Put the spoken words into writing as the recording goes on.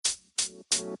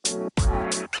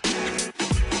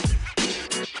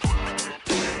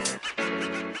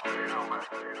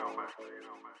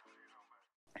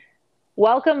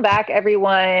Welcome back,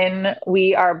 everyone.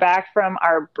 We are back from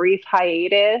our brief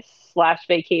hiatus slash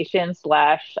vacation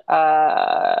slash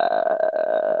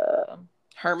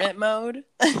Hermit mode.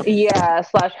 yeah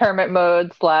slash hermit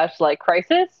mode slash like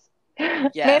crisis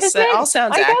Yes, that all management,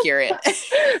 sounds I accurate.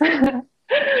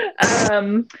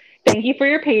 guess. Thank you for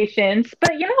your patience,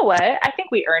 but you know what? I think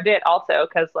we earned it also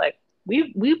because like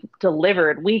we've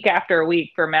delivered week after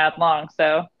week for mad long.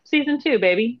 So season 2,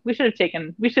 baby. We should have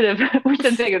taken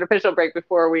an official break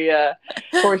before we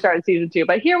started season 2.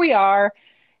 But here we are.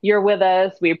 You're with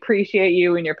us. We appreciate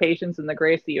you and your patience and the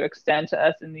grace that you extend to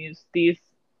us in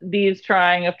these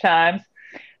trying of times.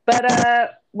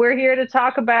 But we're here to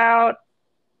talk about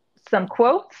some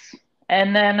quotes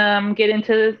and then get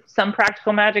into some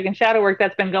practical magic and shadow work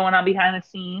that's been going on behind the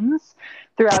scenes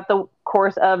throughout the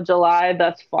course of July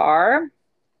thus far.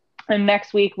 And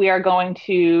next week, we are going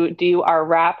to do our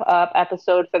wrap up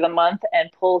episode for the month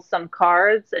and pull some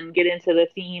cards and get into the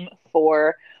theme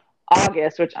for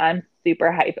August, which I'm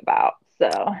super hype about. So,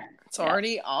 It's yeah.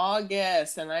 already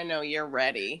August, and I know you're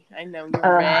ready. I know you're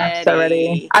I'm so ready.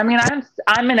 ready. I mean,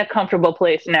 I'm in a comfortable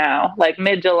place now. Like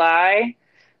mid July,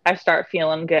 I start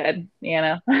feeling good.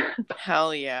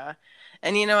 Hell yeah.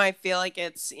 And I feel like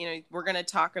we're going to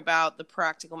talk about the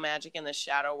practical magic and the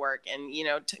shadow work. And,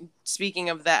 speaking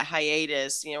of that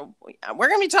hiatus, we're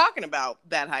going to be talking about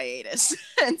that hiatus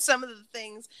and some of the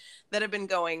things that have been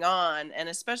going on. And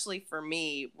especially for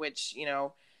me, which,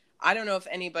 I don't know if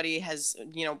anybody has,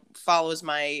 follows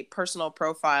my personal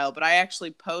profile, but I actually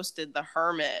posted the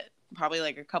Hermit probably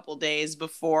like a couple days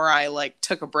before I like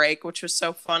took a break, which was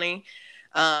so funny.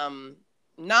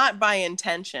 Not by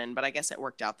intention, but I guess it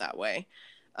worked out that way.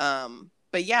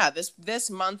 But yeah, this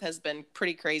month has been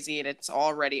pretty crazy, and it's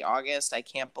already August. I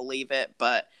can't believe it,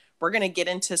 but we're gonna get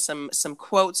into some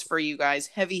quotes for you guys,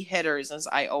 heavy hitters, as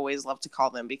I always love to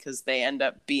call them, because they end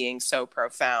up being so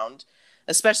profound,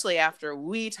 especially after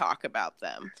we talk about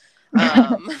them.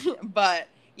 But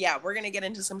yeah, we're gonna get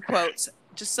into some quotes,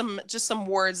 just some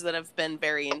words that have been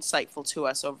very insightful to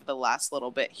us over the last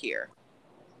little bit here.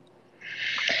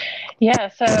 Yeah,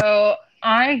 so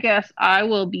I guess I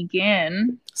will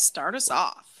begin. Start us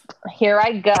off. Here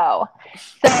I go.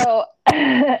 So,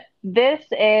 this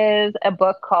is a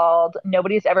book called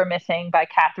Nobody's Ever Missing by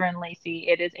Catherine Lacey.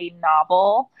 It is a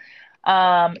novel.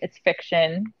 It's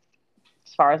fiction,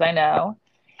 as far as I know.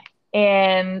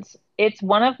 And it's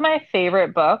one of my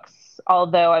favorite books,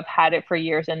 although I've had it for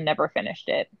years and never finished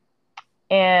it.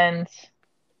 And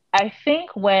I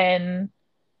think when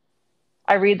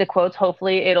I read the quotes,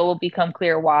 hopefully it'll become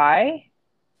clear why.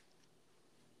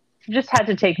 Just had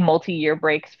to take multi-year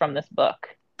breaks from this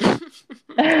book.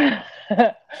 But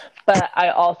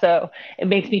it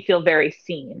makes me feel very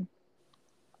seen.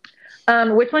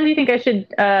 Which one do you think I should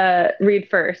read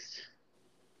first?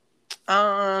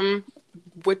 I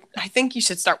think you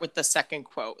should start with the second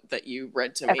quote that you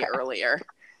read to me earlier.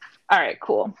 All right,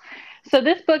 cool. So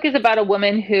this book is about a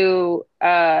woman who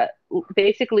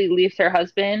basically leaves her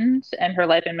husband and her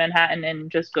life in Manhattan and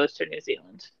just goes to New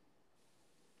Zealand.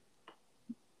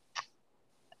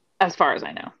 As far as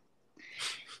I know.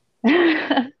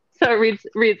 So it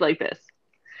reads like this.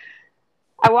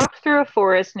 I walked through a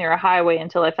forest near a highway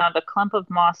until I found a clump of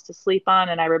moss to sleep on,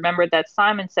 and I remembered that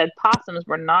Simon said possums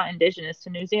were not indigenous to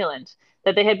New Zealand,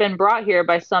 that they had been brought here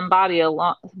by somebody a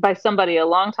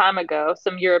long time ago,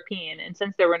 some European, and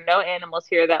since there were no animals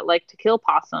here that liked to kill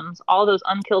possums, all those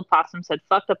unkilled possums had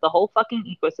fucked up the whole fucking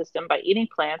ecosystem by eating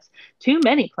plants, too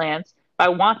many plants, by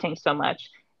wanting so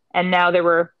much. And now there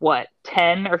were,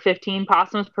 10 or 15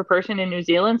 possums per person in New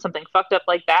Zealand, something fucked up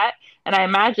like that. And I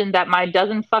imagined that my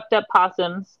dozen fucked up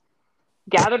possums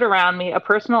gathered around me, a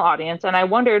personal audience, and I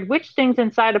wondered which things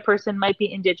inside a person might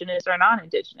be indigenous or non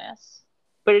indigenous.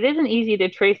 But it isn't easy to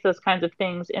trace those kinds of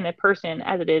things in a person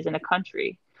as it is in a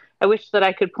country. I wish that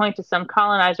I could point to some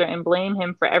colonizer and blame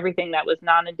him for everything that was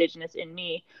non indigenous in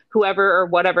me, whoever or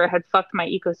whatever had fucked my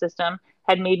ecosystem,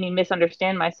 had made me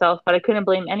misunderstand myself, but I couldn't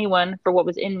blame anyone for what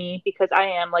was in me because I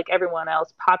am, like everyone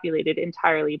else, populated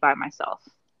entirely by myself.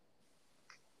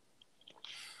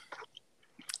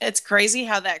 It's crazy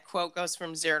how that quote goes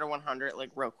from 0 to 100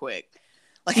 like real quick.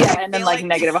 Like, yeah, and then like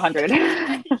negative 100.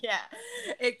 Yeah,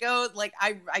 it goes like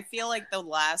I feel like the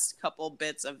last couple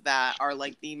bits of that are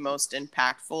like the most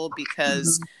impactful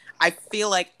because I feel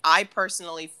like I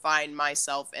personally find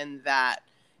myself in that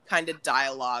kind of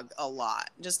dialogue a lot,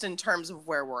 just in terms of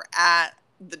where we're at,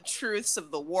 the truths of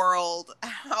the world,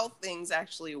 how things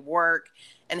actually work,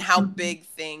 and how big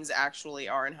things actually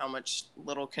are and how much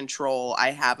little control I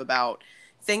have about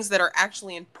things that are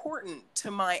actually important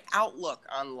to my outlook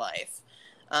on life.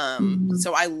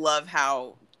 So I love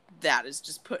how that is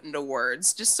just put into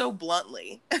words just so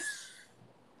bluntly.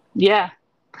 Yeah.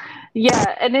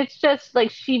 Yeah, and it's just like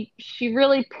she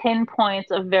really pinpoints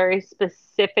a very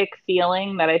specific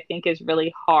feeling that I think is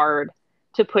really hard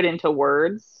to put into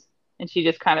words, and she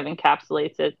just kind of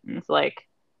encapsulates it, and it's like,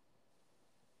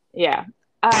 yeah.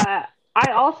 I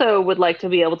also would like to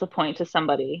be able to point to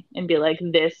somebody and be like,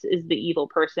 this is the evil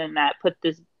person that put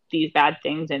these bad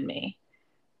things in me,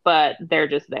 but they're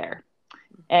just there.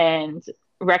 And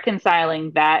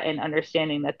reconciling that and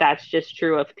understanding that that's just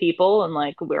true of people and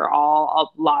like we're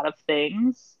all a lot of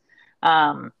things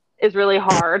is really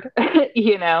hard,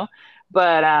 you know,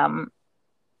 but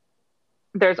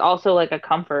there's also like a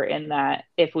comfort in that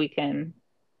if we can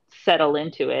settle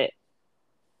into it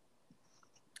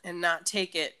And not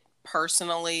take it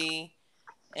personally,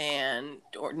 and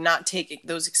or not take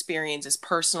those experiences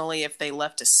personally if they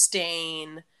left a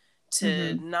stain, to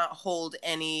mm-hmm. not hold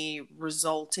any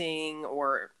resulting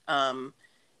or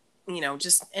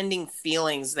just ending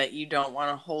feelings that you don't want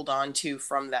to hold on to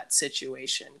from that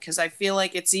situation, because I feel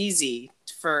like it's easy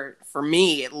for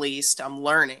me, at least I'm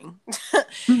learning.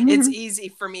 It's easy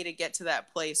for me to get to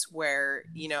that place where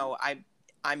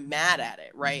I'm mad at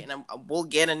it, right? And we'll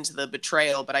get into the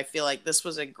betrayal, but I feel like this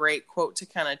was a great quote to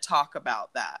kind of talk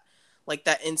about that. Like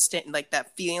that instant, like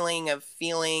that feeling of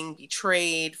feeling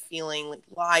betrayed, feeling like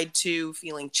lied to,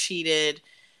 feeling cheated,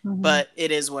 Mm-hmm. but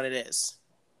it is what it is.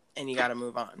 And you got to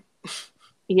move on.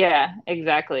 Yeah,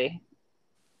 exactly.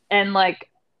 And like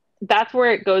that's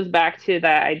where it goes back to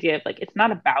that idea of like it's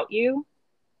not about you.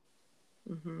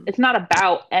 Mm-hmm. It's not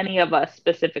about any of us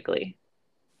specifically.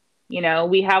 You know,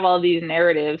 we have all these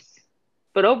narratives,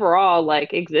 but overall,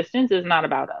 like existence is not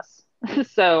about us.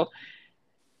 So,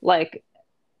 like,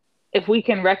 if we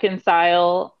can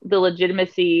reconcile the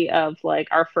legitimacy of like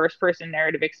our first person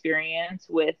narrative experience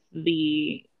with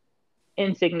the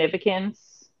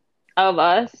insignificance of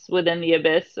us within the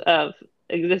abyss of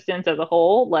existence as a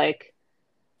whole, like,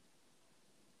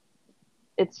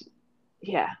 it's,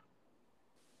 yeah.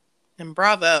 And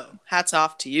bravo. Hats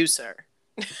off to you, sir.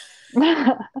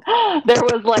 There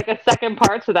was like a second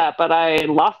part to that, but I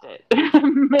lost it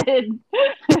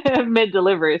mid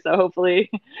delivery. So hopefully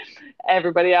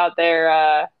everybody out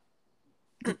there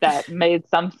that made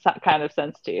some kind of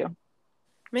sense to you.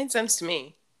 Made sense to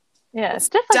me. Yeah, Let's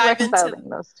it's just like dive into reconciling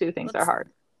those two things are let's hard.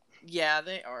 Yeah,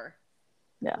 they are.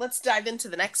 Yeah. Let's dive into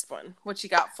the next one. What you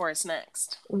got for us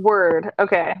next? Word.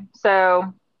 Okay.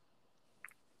 So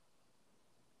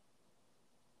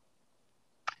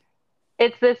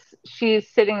it's this she's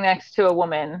sitting next to a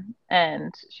woman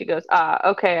and she goes, "Ah,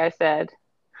 okay," I said.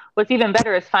 "What's even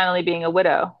better is finally being a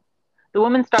widow." The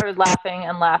woman started laughing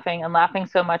and laughing and laughing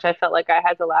so much I felt like I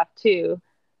had to laugh too.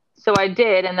 So I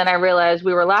did, and then I realized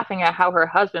we were laughing at how her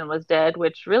husband was dead,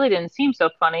 which really didn't seem so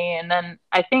funny. And then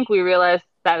I think we realized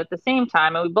that at the same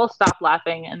time, and we both stopped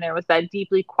laughing, and there was that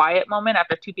deeply quiet moment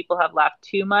after two people have laughed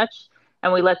too much,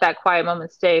 and we let that quiet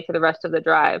moment stay for the rest of the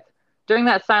drive. During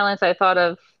that silence, I thought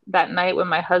of that night when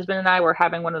my husband and I were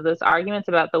having one of those arguments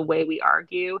about the way we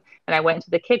argue, and I went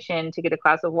into the kitchen to get a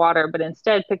glass of water, but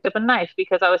instead picked up a knife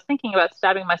because I was thinking about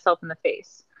stabbing myself in the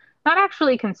face. Not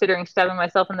actually considering stabbing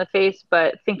myself in the face,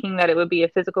 but thinking that it would be a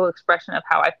physical expression of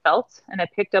how I felt. And I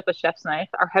picked up a chef's knife,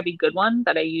 our heavy good one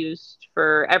that I used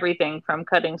for everything from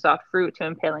cutting soft fruit to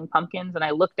impaling pumpkins, and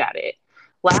I looked at it,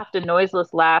 laughed a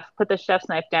noiseless laugh, put the chef's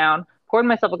knife down, poured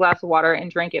myself a glass of water, and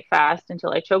drank it fast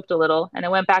until I choked a little. And I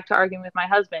went back to arguing with my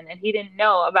husband, and he didn't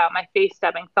know about my face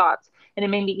stabbing thoughts. And it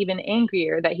made me even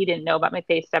angrier that he didn't know about my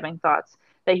face stabbing thoughts,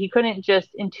 that he couldn't just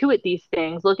intuit these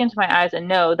things, look into my eyes, and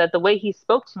know that the way he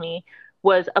spoke to me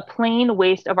was a plain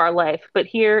waste of our life. But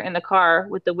here in the car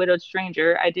with the widowed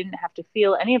stranger, I didn't have to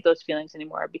feel any of those feelings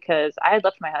anymore because I had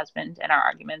left my husband and our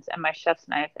arguments and my chef's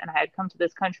knife, and I had come to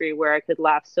this country where I could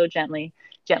laugh so gently,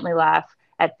 gently laugh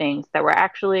at things that were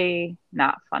actually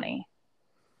not funny.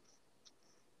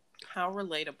 How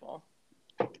relatable.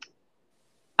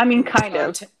 I mean, kind of.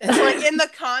 It's like in the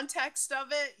context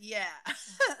of it, yeah.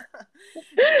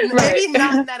 Maybe Right.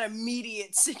 not in that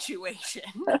immediate situation.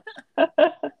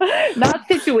 Not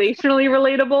situationally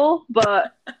relatable,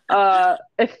 but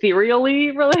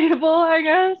ethereally relatable, I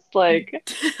guess. Like,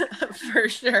 for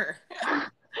sure.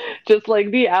 just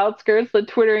like the outskirts, the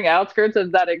twittering outskirts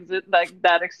of like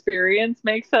that experience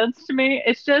makes sense to me.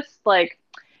 It's just like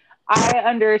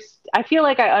I feel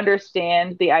like I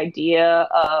understand the idea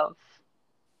of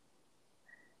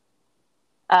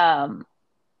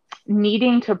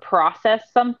needing to process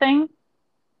something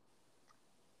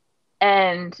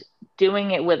and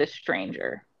doing it with a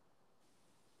stranger.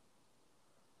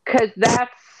 Because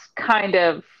that's kind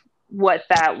of what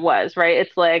that was, right?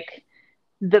 It's like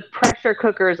the pressure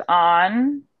cooker's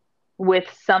on with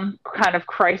some kind of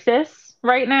crisis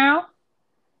right now,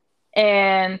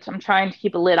 and I'm trying to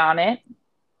keep a lid on it.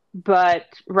 But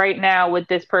right now, with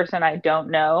this person I don't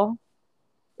know,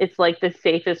 it's like the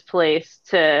safest place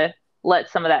to let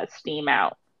some of that steam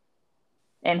out.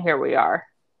 And here we are.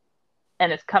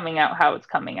 And it's coming out how it's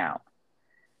coming out.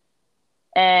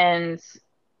 And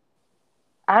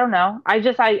I don't know. I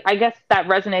guess that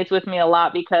resonates with me a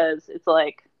lot because it's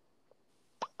like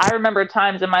I remember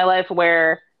times in my life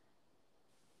where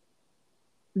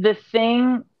the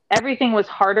thing everything was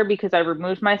harder because I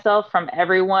removed myself from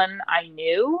everyone I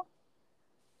knew,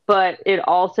 but it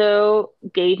also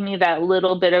gave me that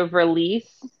little bit of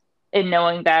release in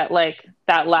knowing that like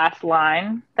that last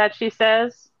line that she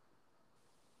says,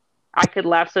 I could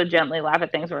laugh so gently, laugh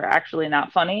at things that were actually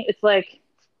not funny. It's like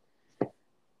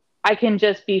I can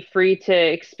just be free to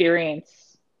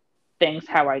experience things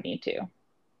how I need to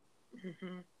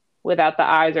Mm-hmm. without the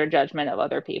eyes or judgment of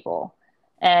other people.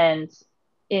 And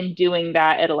in doing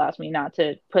that, it allows me not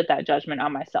to put that judgment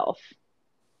on myself.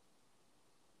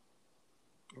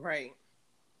 Right.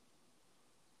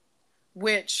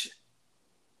 Which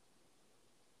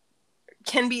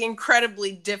can be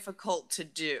incredibly difficult to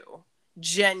do,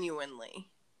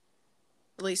 genuinely,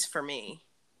 at least for me.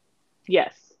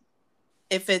 Yes.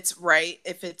 If it's right,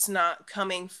 if it's not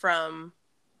coming from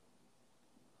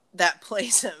that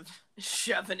place of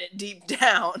shoving it deep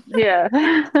down, Yeah.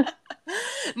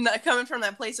 not coming from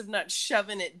that place of not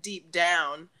shoving it deep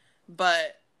down,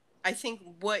 but I think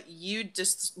what you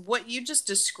just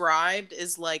described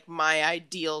is like my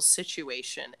ideal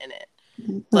situation in it.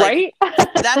 Like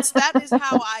Right? that is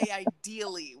how I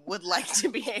ideally would like to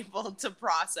be able to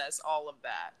process all of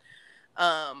that.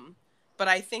 But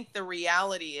I think the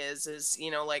reality is,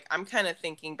 you know, like I'm kind of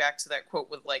thinking back to that quote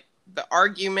with like the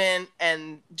argument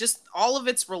and just all of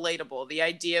it's relatable. The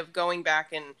idea of going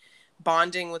back and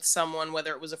bonding with someone,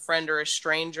 whether it was a friend or a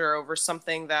stranger, over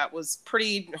something that was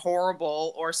pretty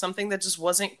horrible or something that just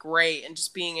wasn't great, and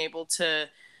just being able to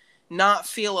not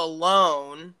feel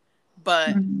alone.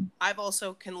 But Mhm. I've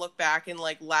also can look back and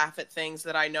like laugh at things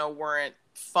that I know weren't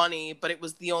funny, but it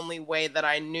was the only way that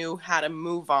I knew how to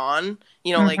move on,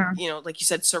 Mhm. like you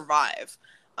said, survive.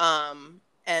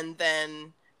 And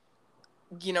then,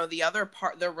 the other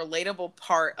part, the relatable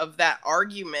part of that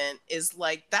argument is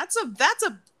like, that's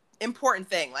a important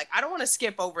thing. Like, I don't want to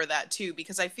skip over that too,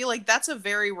 because I feel like that's a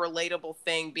very relatable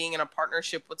thing, being in a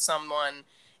partnership with someone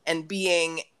and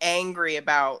being angry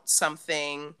about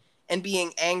something, and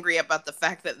being angry about the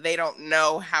fact that they don't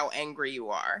know how angry you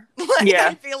are. Like, I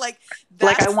Yeah. feel like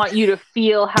Like I that's want you to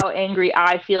feel how angry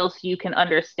I feel so you can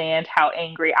understand how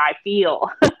angry I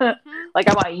feel. Mhm. Like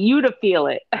I want you to feel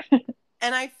it.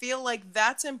 And I feel like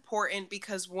that's important,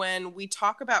 because when we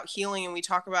talk about healing and we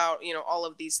talk about, all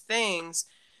of these things,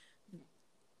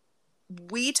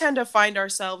 we tend to find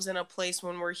ourselves in a place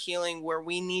when we're healing where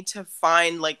we need to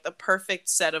find like the perfect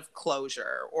set of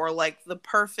closure, or like the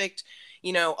perfect,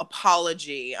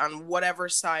 apology on whatever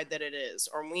side that it is,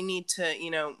 or we need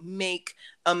to, make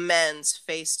amends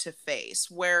face to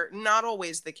face, where not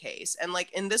always the case. And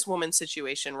like in this woman's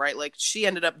situation, right? Like she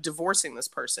ended up divorcing this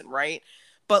person, right?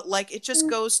 But like it just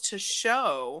goes to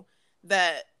show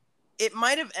that it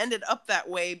might have ended up that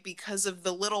way because of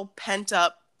the little pent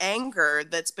up anger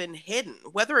that's been hidden,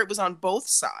 whether it was on both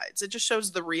sides. It just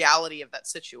shows the reality of that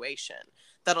situation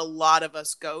that a lot of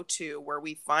us go to, where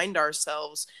we find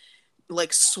ourselves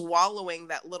like swallowing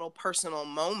that little personal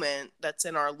moment that's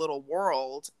in our little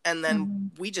world. And then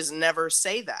Mhm. we just never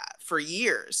say that for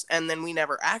years. And then we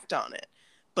never act on it.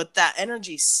 But that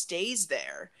energy stays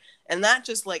there. And that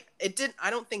just like, it didn't, I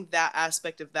don't think that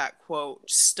aspect of that quote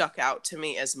stuck out to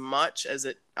me as much as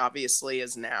it obviously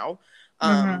is now.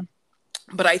 Um, Mhm.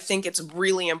 but I think it's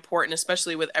really important,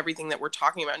 especially with everything that we're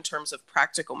talking about in terms of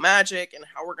practical magic, and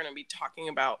how we're going to be talking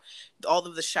about all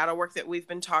of the shadow work that we've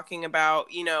been talking about,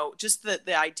 just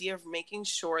the idea of making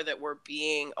sure that we're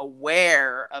being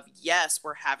aware of, yes,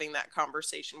 we're having that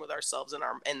conversation with ourselves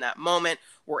in that moment.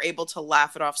 We're able to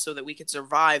laugh it off so that we could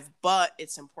survive, but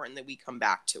it's important that we come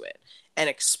back to it and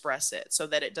express it so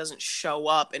that it doesn't show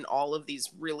up in all of these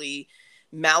really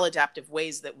maladaptive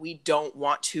ways that we don't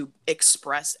want to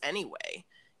express anyway.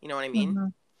 You know what I mean?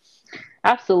 Mhm.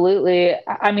 Absolutely.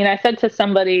 I mean, I said to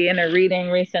somebody in a reading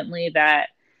recently that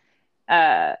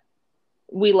uh,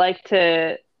 we like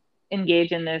to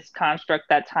engage in this construct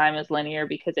that time is linear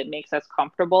because it makes us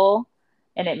comfortable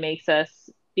and it makes us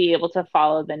be able to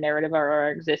follow the narrative of our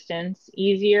existence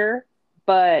easier.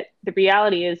 But the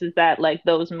reality is that like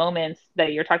those moments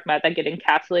that you're talking about that get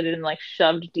encapsulated and like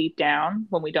shoved deep down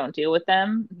when we don't deal with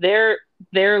them, they're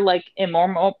like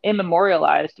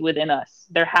immemorialized within us.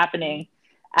 They're happening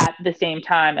at the same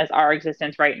time as our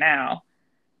existence right now,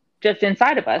 just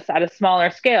inside of us at a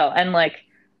smaller scale. And like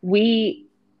we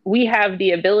we have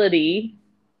the ability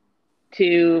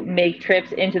to make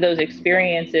trips into those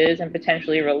experiences and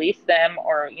potentially release them,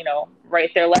 or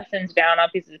write their lessons down on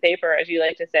pieces of paper, as you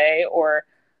like to say, or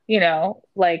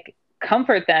like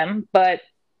comfort them, but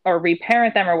or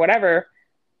reparent them or whatever,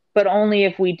 but only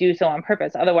if we do so on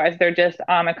purpose. Otherwise they're just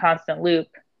on a constant loop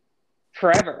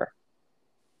forever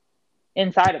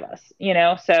inside of us,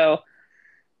 so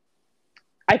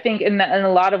I think in a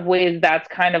lot of ways that's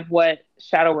kind of what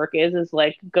shadow work is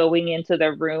like going into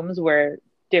the rooms where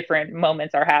different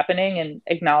moments are happening and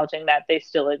acknowledging that they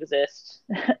still exist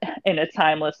in a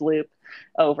timeless loop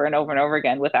over and over and over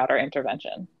again without our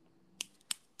intervention.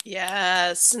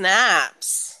 Yeah,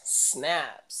 snaps.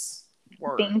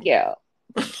 Word. Thank you.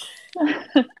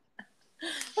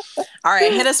 All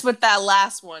right, hit us with that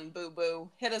last one, Boo Boo.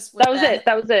 Hit us with that.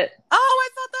 That was it. Oh, I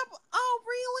thought that. Oh,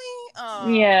 really? Oh.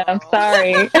 Yeah, I'm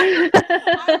sorry.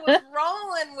 I was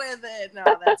rolling with it. No,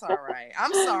 that's all right.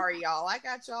 I'm sorry, y'all. I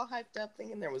got y'all hyped up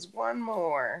thinking there was one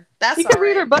more. That's you all can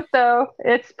read her book though.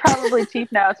 It's probably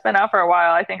cheap now. It's been out for a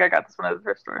while. I think I got this one at the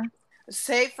thrift store.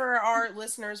 Say for our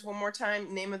listeners one more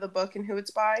time, name of the book and who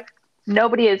it's by.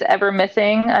 Nobody Is Ever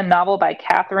Missing, a novel by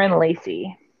Catherine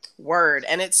Lacey. Word.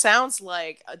 And it sounds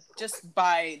like, just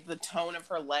by the tone of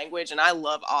her language, and I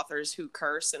love authors who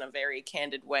curse in a very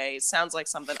candid way, it sounds like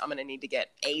something I'm going to need to get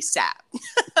ASAP.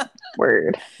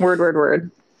 Word.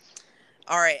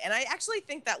 All right. And I actually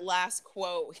think that last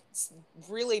quote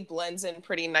really blends in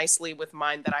pretty nicely with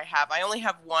mine that I have. I only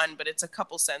have one, but it's a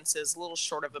couple sentences, a little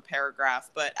short of a paragraph.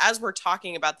 But as we're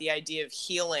talking about the idea of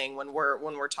healing, when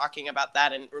we're talking about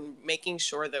that and making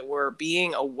sure that we're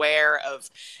being aware of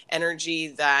energy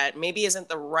that maybe isn't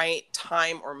the right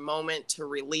time or moment to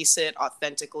release it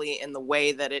authentically in the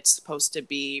way that it's supposed to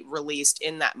be released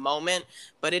in that moment.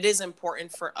 But it is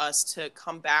important for us to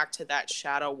come back to that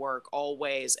shadow work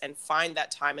always and find that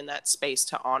time and that space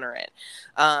to honor it.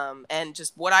 And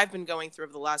just what I've been going through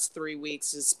over the last 3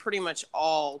 weeks is pretty much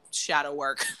all shadow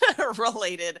work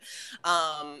related,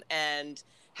 and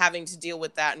having to deal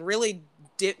with that and really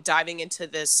diving into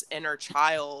this inner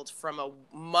child from a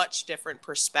much different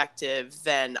perspective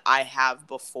than I have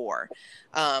before.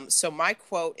 So my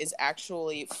quote is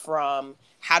actually from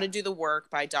How to Do the Work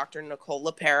by Dr. Nicole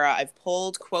LePera. I've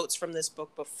pulled quotes from this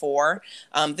book before.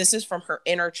 This is from her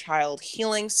inner child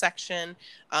healing section.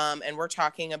 And we're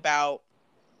talking about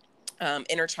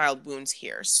inner child wounds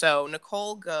here. So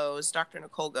Dr.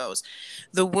 Nicole goes,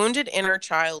 the wounded inner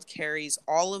child carries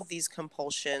all of these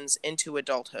compulsions into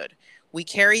adulthood. We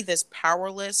carry this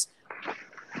powerlessness,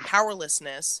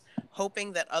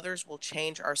 hoping that others will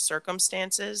change our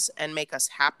circumstances and make us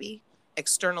happy,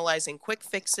 externalizing quick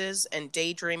fixes and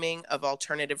daydreaming of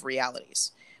alternative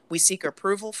realities. We seek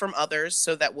approval from others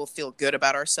so that we'll feel good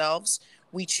about ourselves.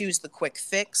 We choose the quick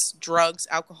fix, drugs,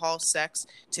 alcohol, sex,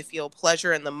 to feel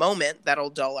pleasure in the moment that'll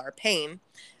dull our pain.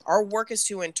 Our work is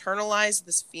to internalize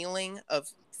this feeling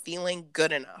of feeling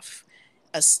good enough,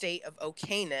 a state of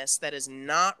okayness that is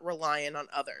not reliant on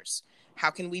others. How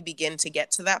can we begin to get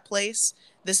to that place?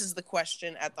 This is the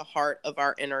question at the heart of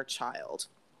our inner child.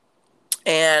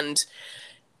 And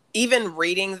even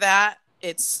reading that,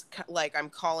 it's like I'm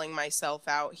calling myself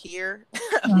out here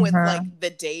with like the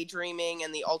daydreaming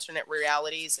and the alternate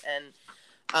realities. And,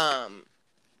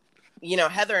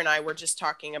 Heather and I were just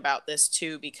talking about this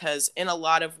too, because in a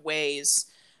lot of ways,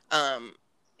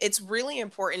 it's really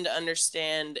important to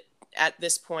understand at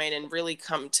this point and really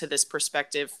come to this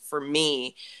perspective for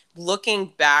me,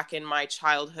 looking back in my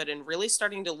childhood and really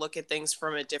starting to look at things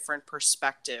from a different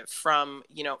perspective, from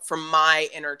my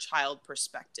inner child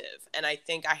perspective. And I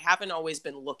think I haven't always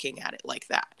been looking at it like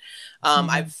that.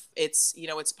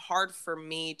 It's hard for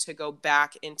me to go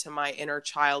back into my inner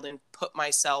child and put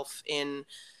myself in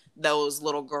those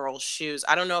little girls' shoes.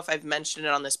 I don't know if I've mentioned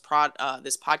it on this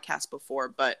podcast before,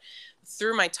 but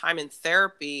through my time in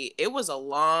therapy, it was a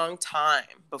long time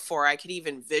before I could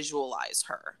even visualize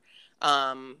her.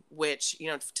 Which,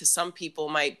 to some people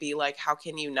might be like, how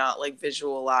can you not like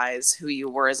visualize who you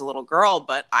were as a little girl?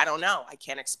 But I don't know. I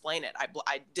can't explain it.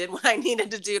 I did what I needed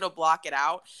to do to block it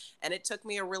out. And it took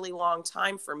me a really long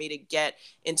time for me to get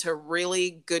into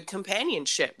really good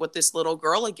companionship with this little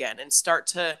girl again and start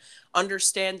to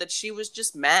understand that she was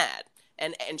just mad.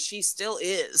 And she still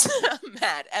is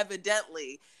mad,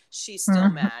 evidently. she's still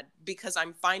mad because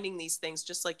I'm finding these things,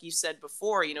 just like you said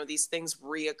before, you know, these things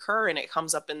reoccur and it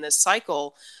comes up in this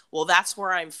cycle. Well, that's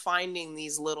where I'm finding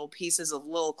these little pieces of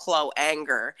little Chloe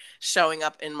anger showing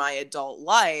up in my adult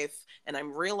life, and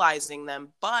I'm realizing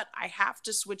them, but I have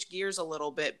to switch gears a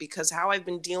little bit because how I've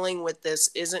been dealing with this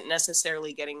isn't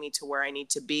necessarily getting me to where I need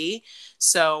to be.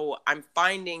 So I'm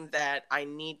finding that I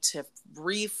need to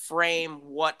reframe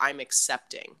what I'm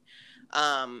accepting.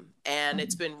 And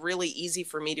it's been really easy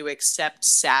for me to accept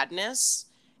sadness,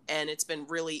 and it's been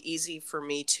really easy for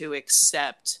me to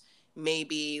accept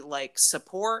maybe like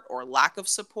support or lack of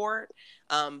support.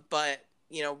 But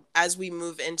you know, as we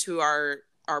move into our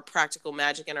practical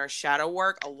magic and our shadow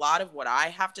work, a lot of what I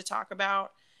have to talk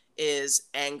about is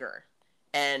anger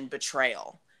and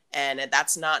betrayal. And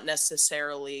that's not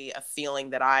necessarily a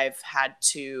feeling that I've had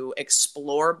to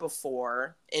explore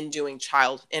before in doing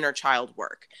inner child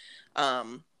work.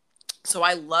 So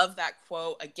I love that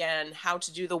quote. Again, How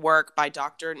to Do the Work by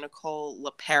Dr. Nicole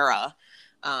LaPera,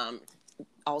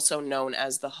 also known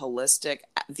as the holistic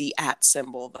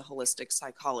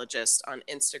psychologist on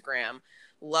Instagram.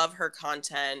 Love her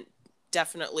content.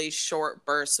 Definitely short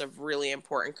bursts of really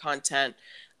important content.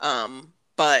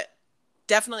 But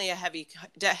definitely a heavy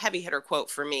hitter quote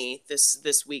for me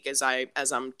this week as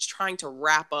I'm trying to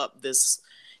wrap up this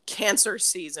Cancer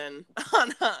season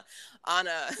on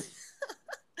a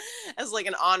as like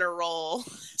an honor roll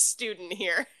student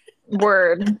here.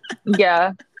 Word.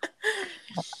 Yeah.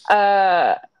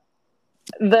 I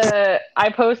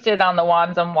posted on the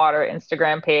Wands and Water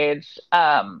Instagram page.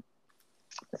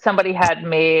 Somebody had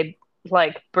made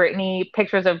like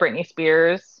pictures of Britney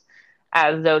Spears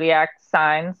as zodiac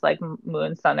signs, like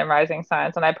moon, sun, and rising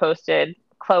signs, and I posted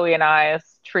Chloe and I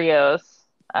as trios.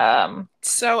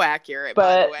 So accurate,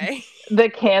 by the way. The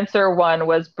Cancer one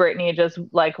was Britney just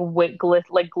like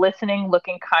glistening,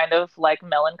 looking kind of like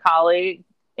melancholy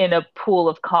in a pool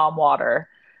of calm water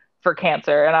for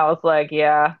Cancer, and I was like,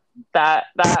 yeah, that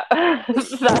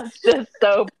that's just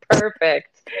so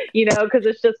perfect, you know, because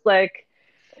it's just like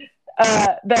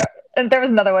there was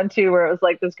another one too where it was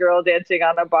like this girl dancing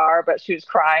on a bar, but she was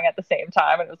crying at the same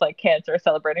time, and it was like Cancer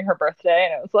celebrating her birthday,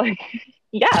 and it was like,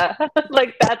 yeah,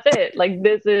 like that's it. Like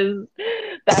that's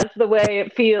the way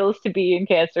it feels to be in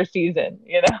Cancer season,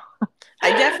 you know?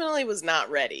 I definitely was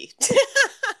not ready.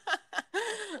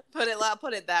 Put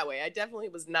it that way. I definitely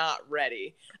was not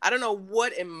ready. I don't know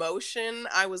what emotion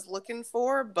I was looking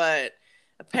for, but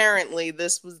apparently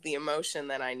this was the emotion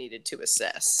that I needed to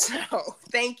assess. So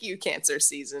thank you, Cancer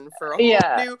season, for a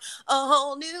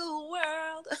whole new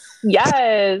world.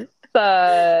 Yes.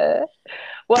 Well,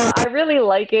 I really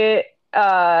like it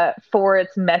for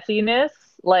its messiness.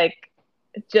 Like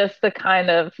just the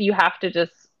kind of, you have to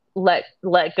just let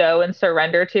go and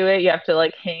surrender to it. You have to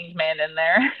like Hangman in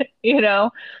there, you know,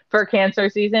 for Cancer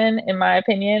season, in my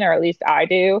opinion, or at least I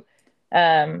do.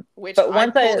 Which I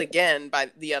pulled again by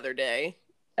the other day.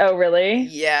 Oh, really?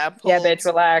 Yeah. Yeah, bitch,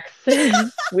 relax.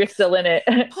 We're still in it.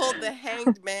 Pulled the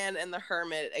Hanged Man and the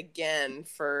Hermit again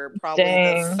for probably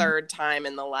the third time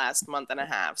in the last month and a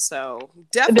half. So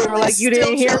definitely they were like, you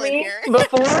didn't hear me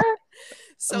before?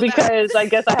 So because I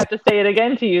guess I have to say it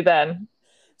again to you then.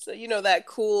 So, you know, that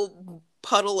cool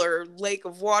puddle or lake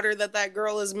of water that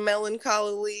girl is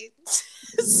melancholily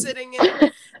sitting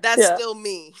in, that's still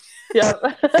me. Yep.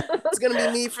 It's going to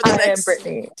be me for the next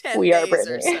 10 days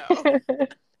or so.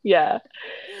 Yeah.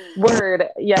 Word.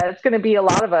 Yeah, it's going to be a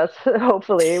lot of us,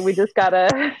 hopefully. We just gotta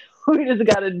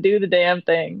do the damn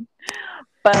thing.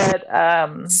 But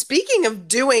speaking of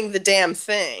doing the damn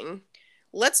thing,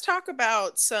 let's talk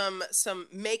about some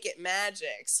make it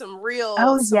magic, some real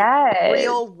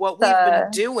what we've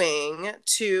been doing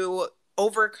to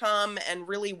overcome and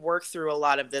really work through a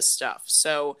lot of this stuff.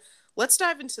 So let's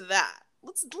dive into that.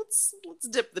 Let's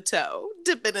dip the toe,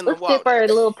 dip it in the water. Dip our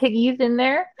little piggies in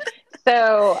there.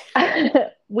 So I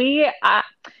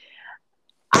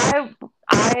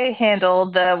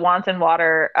handled the Wands and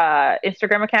Water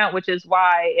Instagram account, which is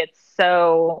why it's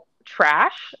so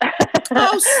trash.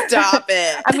 Oh, stop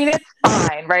it. I mean, it's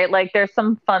fine, right? Like there's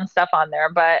some fun stuff on there,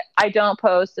 but I don't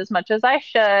post as much as I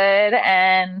should.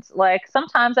 And like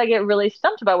sometimes I get really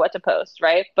stumped about what to post,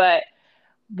 right? But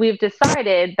we've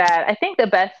decided that I think the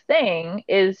best thing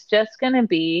is just going to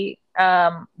be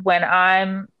when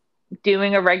I'm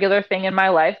doing a regular thing in my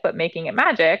life, but making it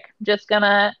magic, just going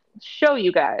to show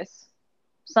you guys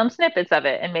some snippets of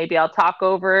it. And maybe I'll talk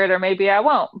over it or maybe I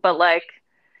won't. But like,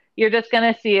 you're just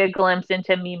going to see a glimpse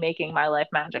into me making my life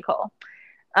magical.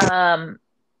 And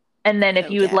then if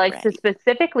you would like to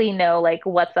specifically know like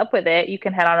what's up with it, you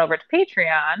can head on over to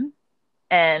Patreon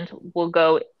and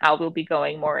I will be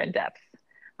going more in depth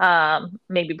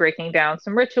maybe breaking down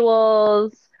some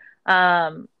rituals,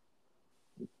 um,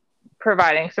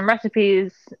 providing some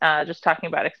recipes, just talking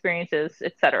about experiences,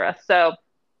 etc. So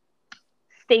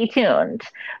stay tuned.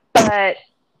 But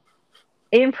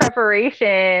in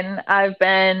preparation, I've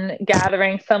been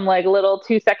gathering some like little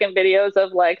 2-second videos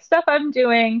of like stuff I'm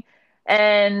doing.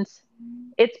 And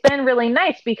it's been really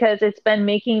nice because it's been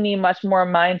making me much more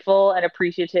mindful and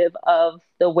appreciative of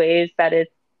the ways that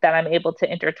I'm able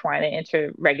to intertwine it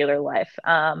into regular life.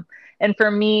 And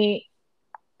for me,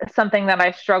 something that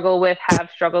have struggled with,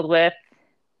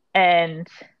 and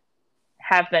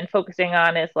have been focusing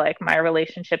on is like my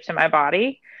relationship to my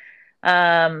body.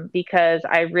 Because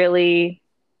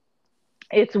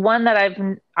it's one that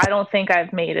I don't think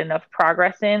I've made enough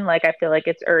progress in. Like, I feel like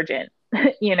it's urgent,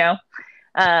 you know?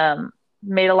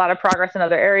 Made a lot of progress in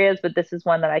other areas, but this is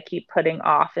one that I keep putting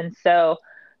off. And so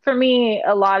for me,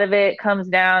 a lot of it comes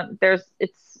down, I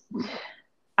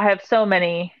have so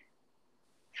many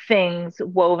things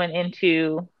woven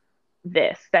into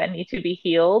this that need to be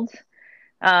healed,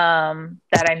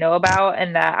 that I know about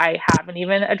and that I haven't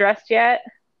even addressed yet.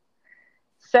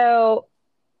 So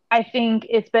I think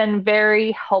it's been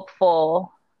very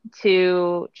helpful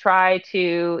to try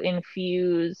to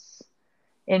infuse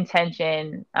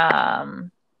intention,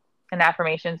 and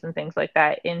affirmations and things like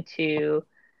that into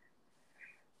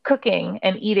cooking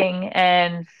and eating,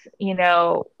 and,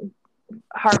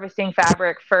 harvesting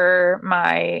fabric for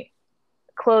my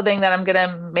clothing that I'm going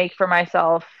to make for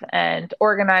myself, and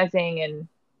organizing and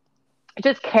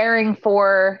just caring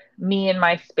for me and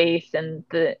my space and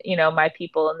my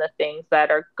people and the things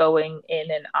that are going in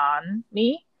and on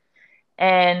me.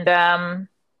 And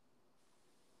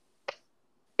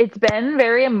it's been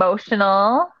very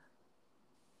emotional,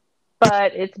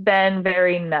 but it's been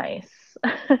very nice.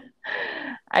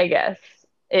 I guess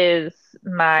is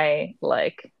my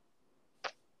like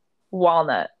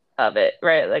walnut of it,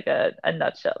 right? Like a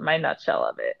nutshell, my nutshell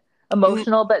of it.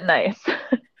 Emotional, but nice.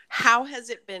 How has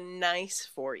it been nice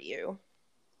for you?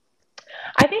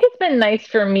 I think it's been nice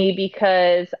for me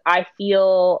because I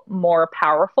feel more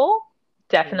powerful.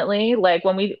 Definitely. Like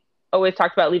when we always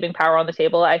talked about leaving power on the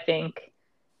table, I think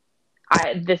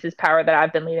this is power that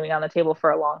I've been leaving on the table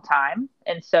for a long time.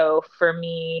 And so for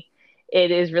me,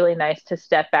 it is really nice to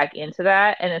step back into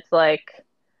that. And it's like,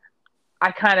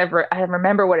 I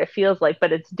remember what it feels like,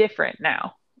 but it's different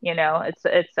now. I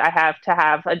have to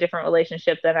have a different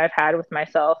relationship than I've had with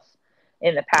myself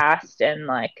in the past. And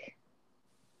like,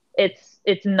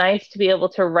 it's nice to be able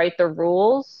to write the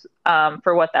rules,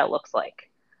 for what that looks like.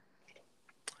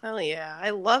 Oh yeah,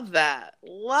 I love that.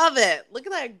 Love it. Look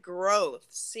at that growth.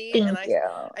 See, Thank and you.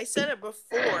 I said it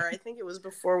before. I think it was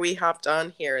before we hopped on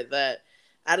here that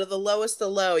out of the lowest the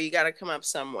low, you got to come up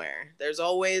somewhere. There's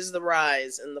always the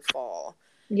rise and the fall.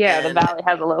 Yeah, the valley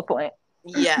has a low point.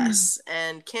 Yes,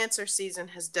 and Cancer season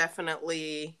has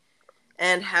definitely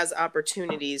and has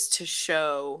opportunities to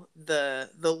show the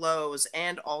lows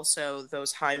and also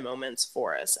those high moments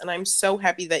for us. And I'm so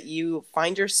happy that you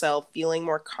find yourself feeling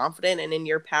more confident and in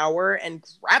your power and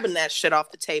grabbing that shit off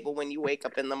the table when you wake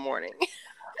up in the morning.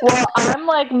 Well, I'm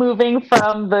like moving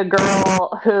from the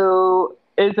girl who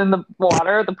is in the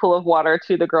pool of water,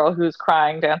 to the girl who's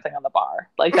crying dancing on the bar.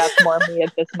 Like, that's more me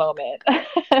at this moment.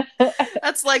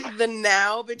 That's like the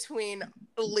now between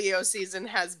Leo season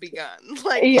has begun.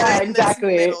 Like, yeah, you're in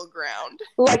exactly. this middle ground.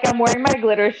 Like, I'm wearing my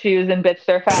glitter shoes and bitch,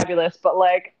 they're fabulous, but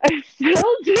like, I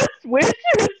still just wish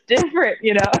it was different.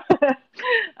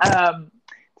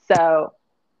 So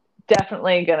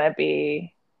definitely gonna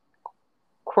be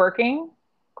quirking,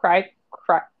 cry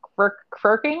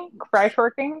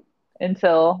twerking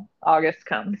until August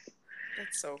comes.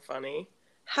 That's so funny.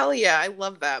 Hell yeah, I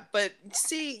love that. But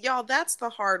see, y'all, that's the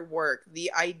hard work.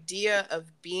 The idea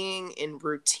of being in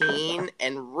routine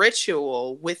and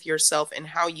ritual with yourself and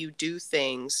how you do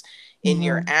things in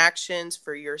your actions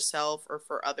for yourself or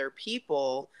for other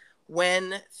people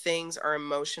when things are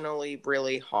emotionally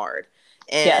really hard.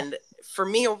 And for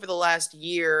me, over the last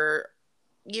year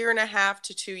and a half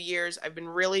to 2 years, I've been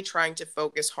really trying to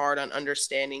focus hard on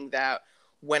understanding that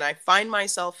when I find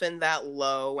myself in that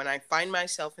low, when I find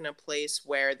myself in a place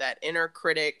where that inner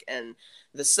critic and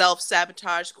the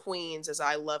self-sabotage queens, as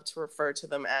I love to refer to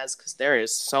them as, because there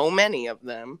is so many of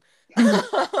them,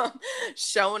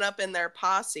 showing up in their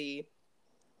posse,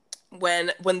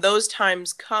 when those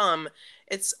times come,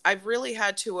 I've really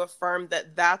had to affirm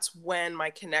that that's when my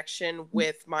connection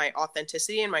with my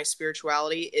authenticity and my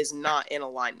spirituality is not in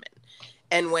alignment.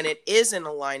 And when it is in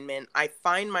alignment, I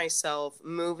find myself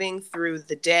moving through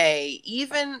the day,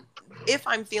 even if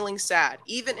I'm feeling sad,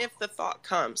 even if the thought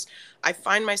comes, I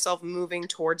find myself moving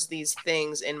towards these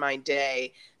things in my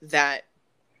day that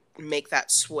make that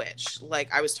switch.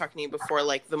 Like I was talking to you before,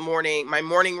 like my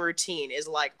morning routine is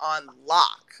like on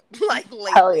lock, like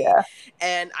Hell lately. yeah.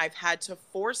 And I've had to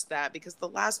force that because the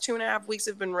last 2.5 weeks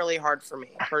have been really hard for me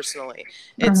personally.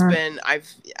 Mm-hmm.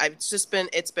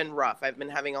 It's been rough. I've been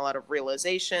having a lot of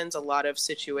realizations, a lot of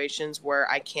situations where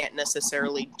I can't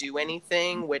necessarily do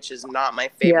anything, which is not my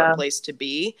favorite Yeah, place to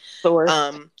be. the worst.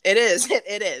 It is,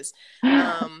 it is.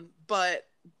 But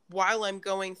while I'm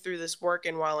going through this work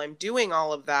and while I'm doing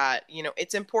all of that,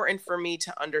 it's important for me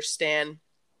to understand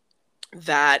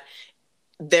that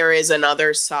there is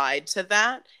another side to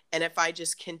that. And if I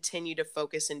just continue to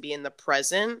focus and be in the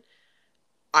present,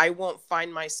 I won't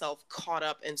find myself caught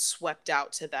up and swept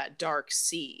out to that dark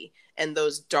sea and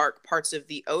those dark parts of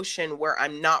the ocean where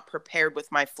I'm not prepared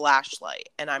with my flashlight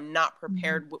and I'm not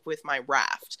prepared with my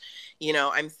raft.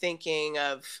 I'm thinking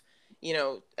of, you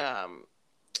know,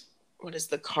 what is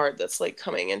the card that's like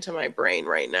coming into my brain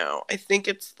right now? I think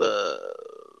it's Eight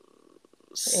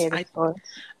of Swords.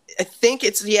 I think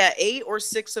it's 8 or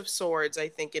 6 of Swords. I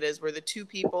think it is where the two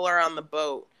people are on the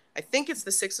boat. I think it's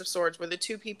the 6 of Swords where the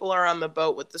two people are on the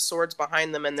boat with the swords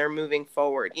behind them and they're moving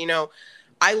forward.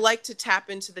 I like to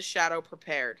tap into the shadow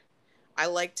prepared. I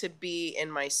like to be in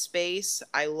my space.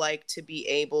 I like to be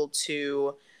able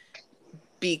to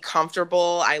be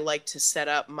comfortable. I like to set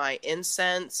up my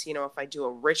incense. If I do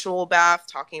a ritual bath,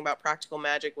 talking about practical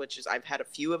magic, which is I've had a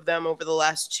few of them over the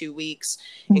last 2 weeks,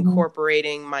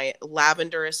 incorporating my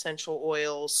lavender essential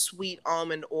oils, sweet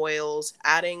almond oils,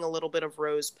 adding a little bit of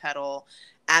rose petal,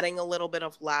 adding a little bit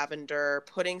of lavender,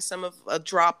 putting a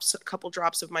couple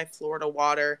drops of my Florida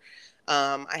water.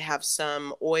 I have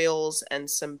some oils and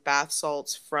some bath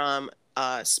salts from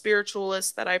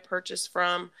spiritualists that I purchased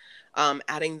from.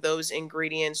 Adding those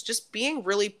ingredients, just being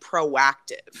really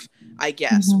proactive, I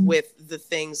guess, with the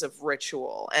things of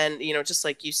ritual. And, just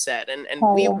like you said, and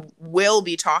we will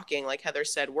be talking, like Heather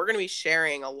said, we're going to be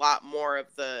sharing a lot more of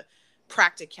the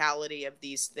practicality of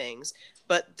these things.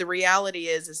 But the reality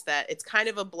is that it's kind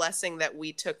of a blessing that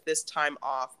we took this time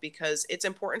off because it's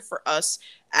important for us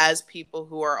as people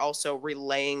who are also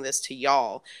relaying this to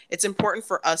y'all. It's important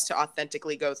for us to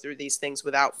authentically go through these things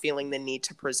without feeling the need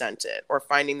to present it or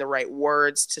finding the right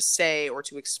words to say or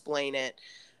to explain it.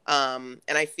 And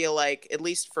I feel like, at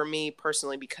least for me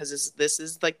personally, because this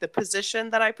is like the position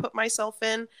that I put myself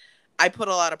in, I put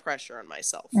a lot of pressure on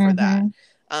myself for that.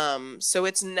 So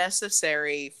it's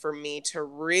necessary for me to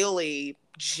really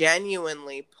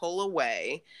genuinely pull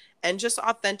away and just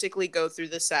authentically go through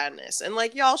the sadness. And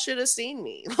like, y'all should have seen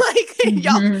me. Like,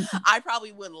 y'all, I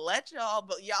probably wouldn't let y'all,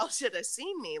 but y'all should have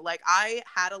seen me. Like, I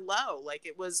had a low. Like,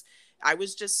 I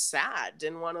was just sad,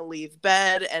 didn't want to leave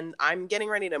bed, and I'm getting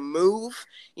ready to move.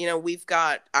 We've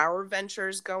got our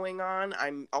ventures going on.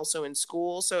 I'm also in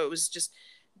school, so it was just,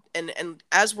 and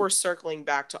as we're circling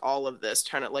back to all of this,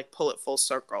 trying to like pull it full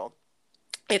circle,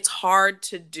 it's hard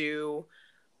to do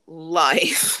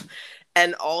life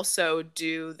and also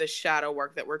do the shadow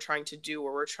work that we're trying to do,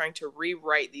 where we're trying to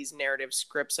rewrite these narrative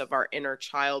scripts of our inner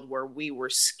child, where we were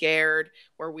scared,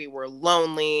 where we were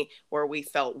lonely, where we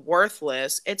felt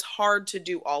worthless. It's hard to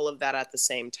do all of that at the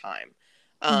same time.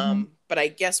 But I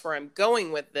guess where I'm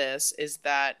going with this is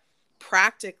that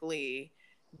practically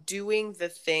doing the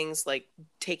things like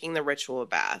taking the ritual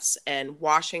baths and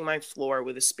washing my floor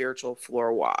with a spiritual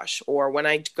floor wash, or when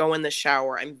I go in the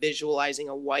shower, I'm visualizing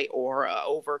a white aura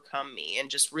overcome me and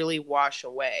just really wash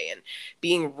away, and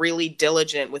being really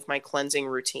diligent with my cleansing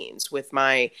routines, with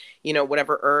my,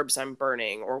 whatever herbs I'm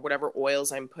burning, or whatever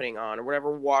oils I'm putting on, or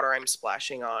whatever water I'm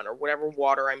splashing on, or whatever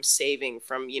water I'm saving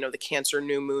from, the Cancer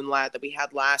new moon that we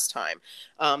had last time,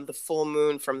 the full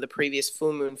moon from the previous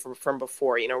full moon from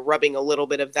before, rubbing a little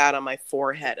bit of that on my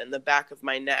forehead and the back of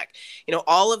my neck.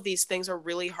 All of these things are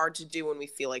really hard to do when we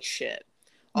feel like shit.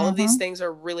 All of these things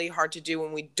are really hard to do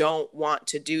when we don't want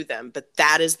to do them, but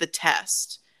that is the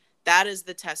test. That is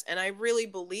the test. And I really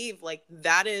believe like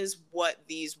that is what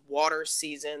these water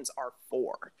seasons are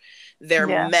for.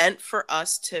 They're meant for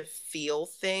us to feel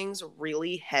things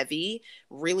really heavy,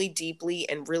 really deeply,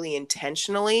 and really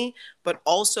intentionally, but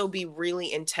also be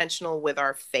really intentional with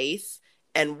our faith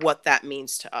and what that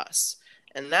means to us.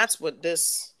 And that's what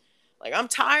this, like, I'm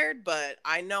tired, but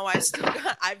I know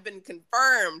I've been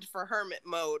confirmed for hermit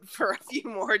mode for a few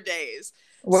more days.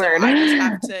 Word. So I just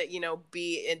have to,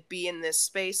 be in this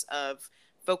space of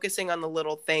focusing on the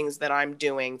little things that I'm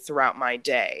doing throughout my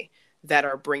day that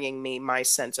are bringing me my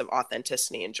sense of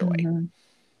authenticity and joy.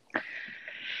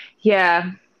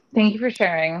 Yeah. Thank you for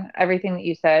sharing. Everything that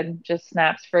you said just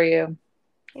snaps for you.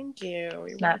 Thank you.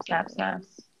 You're Snap, snap, welcome.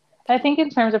 snaps. I think in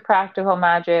terms of practical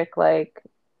magic, like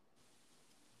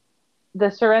the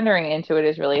surrendering into it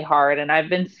is really hard. And I've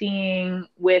been seeing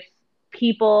with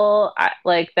people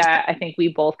like that, I think we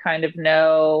both kind of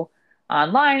know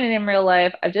online and in real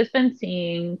life. I've just been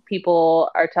seeing people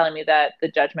are telling me that the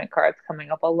judgment card's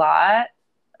coming up a lot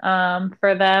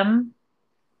for them.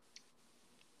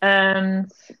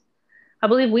 And I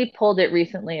believe we pulled it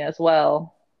recently as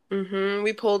well.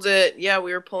 We pulled it. Yeah,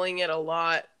 we were pulling it a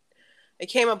lot. It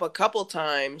came up a couple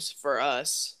times for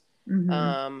us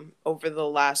Mm-hmm. over the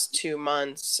last 2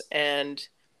 months, and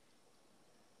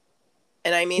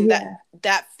I mean Yeah.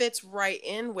 that fits right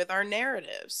in with our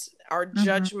narratives, our Mm-hmm.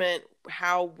 judgment,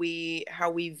 how we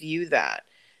view that.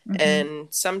 Mm-hmm. And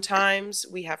sometimes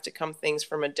we have to come things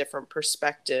from a different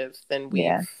perspective than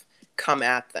Yeah. we've come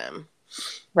at them.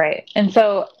 Right. And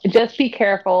so just be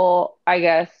careful, I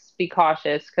guess, be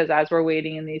cautious because as we're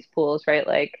waiting in these pools, right,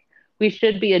 like we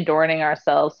should be adorning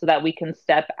ourselves so that we can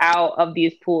step out of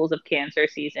these pools of Cancer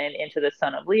season into the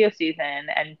Sun of Leo season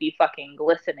and be fucking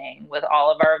glistening with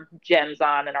all of our gems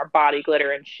on and our body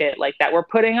glitter and shit like that we're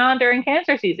putting on during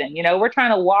Cancer season. You know, we're trying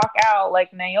to walk out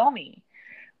like Naomi,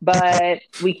 but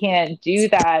we can't do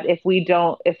that if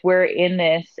we're in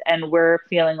this and we're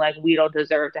feeling like we don't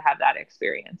deserve to have that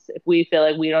experience. If we feel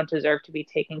like we don't deserve to be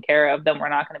taken care of, then we're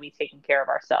not going to be taking care of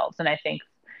ourselves. And I think,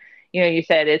 you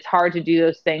said it's hard to do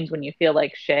those things when you feel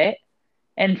like shit.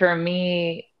 And for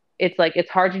me, it's like it's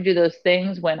hard to do those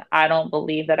things when I don't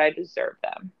believe that I deserve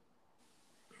them.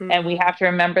 And we Mm-hmm. have to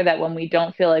remember that when we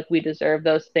don't feel like we deserve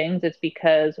those things, it's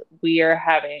because we're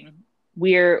on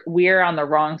the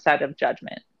wrong side of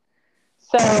judgment.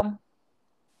 So,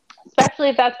 especially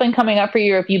if that's been coming up for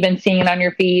you, or if you've been seeing it on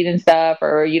your feed and stuff,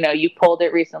 or you pulled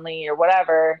it recently or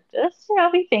whatever, just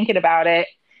be thinking about it.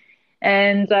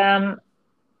 And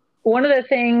one of the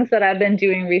things that I've been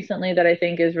doing recently that I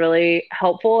think is really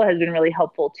helpful, has been really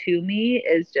helpful to me,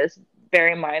 is just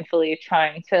very mindfully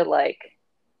trying to like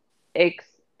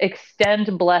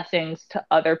extend blessings to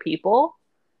other people.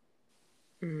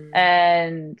 Mm.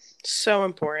 And So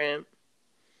important.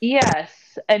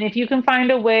 yes, and if you can find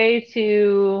a way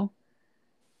to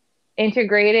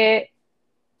integrate it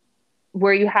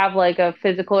where you have like a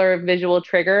physical or visual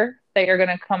trigger that you're going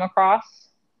to come across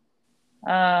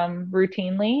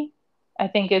routinely, I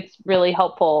think it's really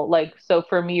helpful. Like, so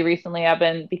for me recently,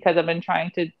 because I've been trying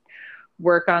to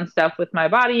work on stuff with my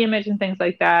body image and things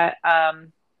like that.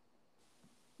 I'm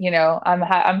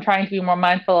trying to be more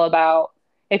mindful about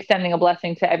extending a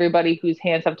blessing to everybody whose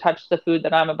hands have touched the food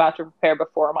that I'm about to prepare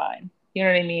before mine. You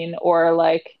know what I mean? Or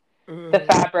like the Mm.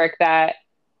 fabric that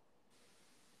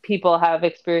people have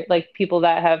experienced, like people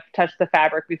that have touched the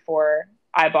fabric before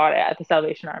I bought it at the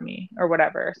Salvation Army or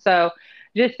whatever. So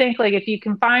just think like if you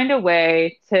can find a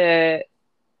way to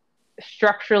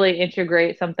structurally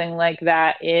integrate something like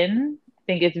that in, I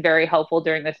think it's very helpful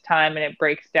during this time and it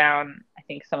breaks down, I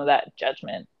think, some of that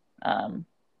judgment.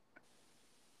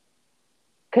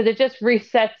 Because it just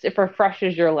resets, it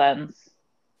refreshes your lens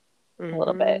a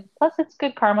little Mm-hmm. bit. Plus, it's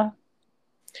good karma.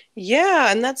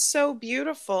 Yeah, and that's so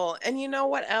beautiful. And you know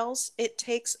what else? It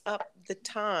takes up the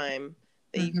time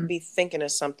that you could Mm-hmm. be thinking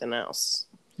of something else.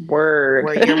 Word.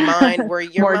 Where your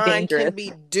More mind can dangerous.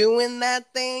 be doing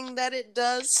that thing that it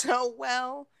does so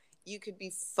well, you could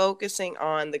be focusing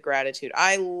on the gratitude.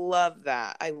 I love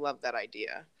that. I love that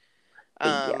idea.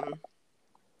 Yeah. Um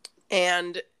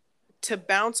and to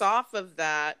bounce off of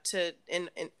that, and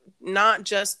not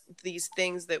just these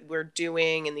things that we're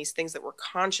doing and these things that we're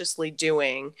consciously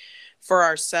doing for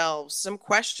ourselves, some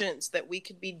questions that we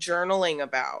could be journaling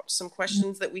about, some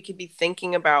questions that we could be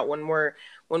thinking about when we're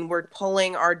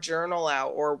pulling our journal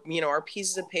out, or our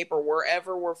pieces of paper,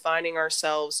 wherever we're finding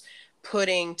ourselves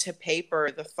putting to paper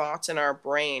the thoughts in our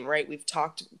brain, right? We've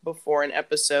talked before in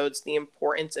episodes the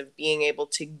importance of being able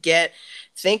to get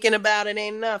thinking about it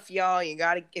ain't enough, y'all. You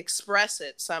got to express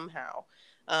it somehow.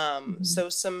 Mm-hmm. So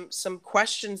some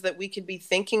questions that we could be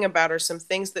thinking about, or some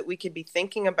things that we could be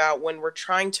thinking about when we're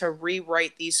trying to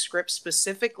rewrite these scripts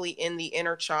specifically in the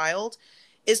inner child,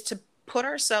 is to put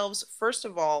ourselves, first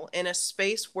of all, in a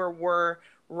space where we're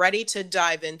ready to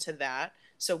dive into that.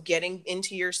 So getting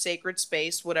into your sacred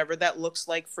space, whatever that looks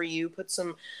like for you, put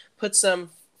some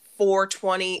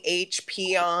 420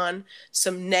 HP on,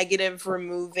 some negative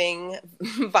removing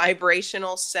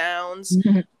vibrational sounds,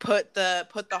 put the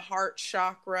heart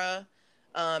chakra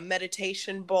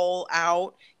meditation bowl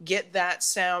out, get that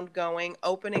sound going,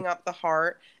 opening up the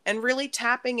heart, and really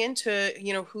tapping into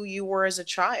who you were as a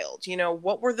child.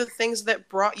 What were the things that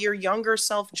brought your younger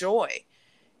self joy?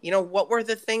 What were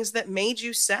the things that made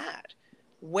you sad?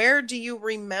 Where do you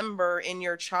remember in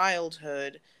your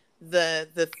childhood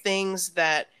the things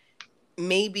that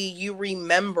maybe you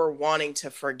remember wanting to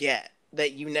forget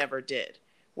that you never did?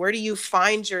 Where do you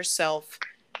find yourself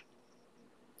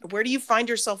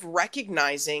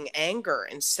recognizing anger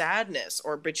and sadness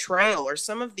or betrayal or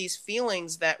some of these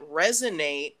feelings that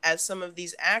resonate as some of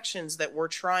these actions that we're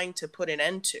trying to put an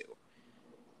end to?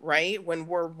 Right? When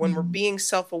we're being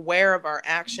self-aware of our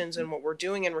actions and what we're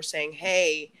doing, and we're saying,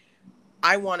 hey,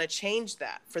 I want to change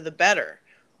that for the better.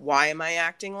 Why am I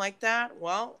acting like that?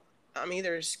 Well, I'm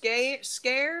either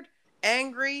scared,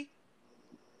 angry,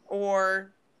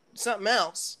 or something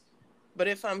else. But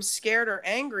if I'm scared or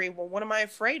angry, well, what am I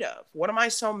afraid of? What am I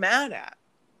so mad at?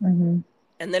 Mm-hmm.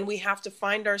 And then we have to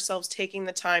find ourselves taking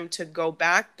the time to go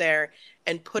back there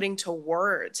and putting to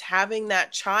words, having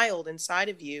that child inside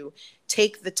of you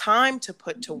take the time to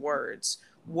put to words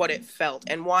what it felt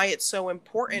and why it's so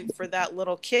important for that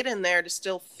little kid in there to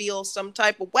still feel some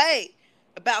type of way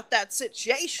about that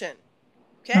situation.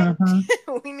 Okay.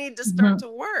 Mm-hmm. We need to start to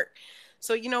work.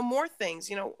 So, more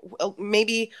things,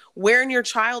 maybe where in your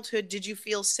childhood did you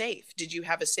feel safe? Did you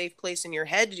have a safe place in your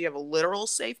head? Did you have a literal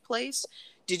safe place?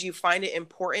 Did you find it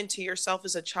important to yourself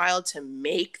as a child to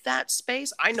make that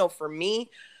space? I know for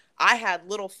me, I had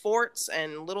little forts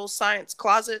and little science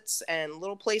closets and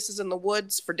little places in the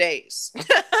woods for days.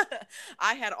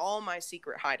 I had all my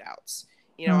secret hideouts.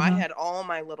 I had all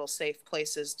my little safe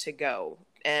places to go.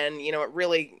 And, it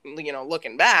really,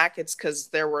 looking back, it's because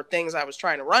there were things I was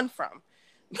trying to run from.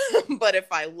 But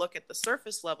if I look at the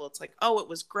surface level, it's like, oh, it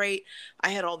was great.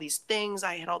 I had all these things.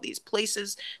 I had all these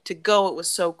places to go. It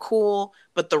was so cool.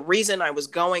 But the reason I was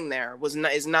going there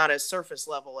is not as surface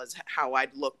level as how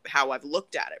I've looked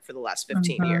at it for the last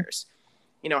 15 years.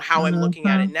 How I'm looking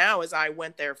at it now is I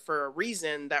went there for a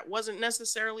reason that wasn't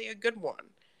necessarily a good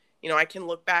one. I can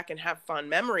look back and have fun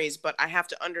memories, but I have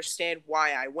to understand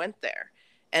why I went there.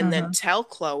 And then tell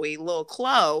little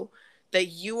Chloe, that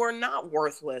you are not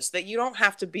worthless, that you don't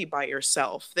have to be by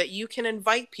yourself, that you can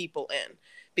invite people in.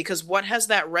 Because what has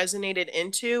that resonated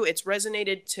into? It's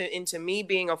resonated into me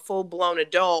being a full-blown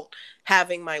adult,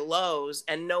 having my lows,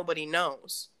 and nobody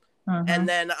knows. And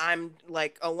then I'm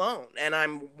like alone, and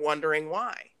I'm wondering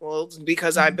why. Well, it's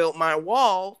because I built my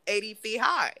wall 80 feet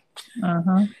high.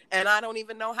 And I don't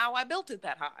even know how I built it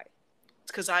that high.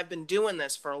 It's because I've been doing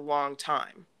this for a long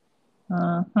time.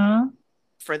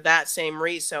 For that same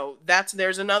reason. So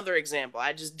there's another example.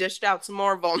 I just dished out some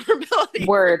more vulnerability.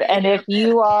 Word. And if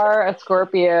you are a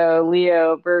Scorpio,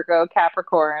 Leo, Virgo,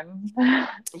 Capricorn.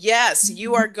 Yes,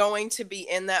 you are going to be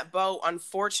in that boat.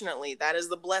 Unfortunately, that is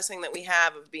the blessing that we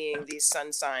have of being these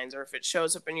sun signs, or if it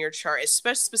shows up in your chart,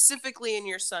 specifically in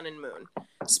your sun and moon,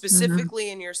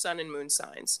 in your sun and moon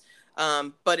signs.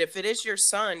 But if it is your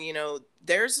sun,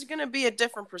 there's going to be a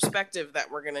different perspective that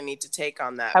we're going to need to take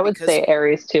on that. I would say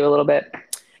Aries too, a little bit.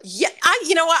 Yeah,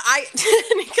 you know what,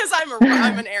 because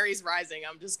I'm an Aries rising,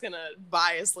 I'm just gonna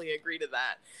biasly agree to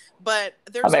that. But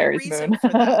there's a reason for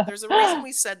that. There's a reason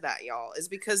we said that, y'all, is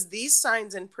because these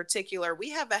signs in particular, we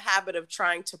have a habit of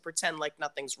trying to pretend like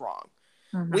nothing's wrong.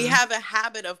 We have a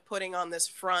habit of putting on this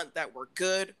front that we're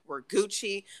good, we're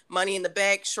Gucci, money in the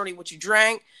bank, shorty what you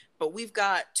drank, but we've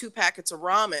got 2 packets of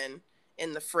ramen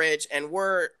in the fridge and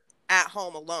we're at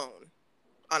home alone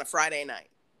on a Friday night.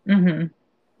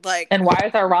 And why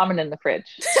is our ramen in the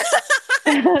fridge?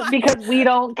 Because we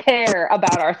don't care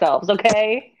about ourselves,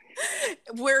 okay?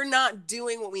 We're not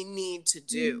doing what we need to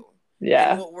do.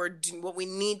 Yeah. And what we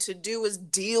need to do is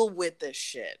deal with this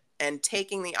shit. And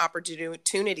taking the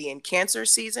opportunity in Cancer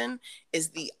season is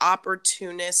the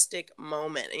opportunistic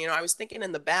moment. I was thinking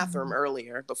in the bathroom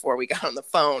earlier before we got on the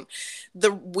phone,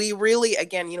 we really,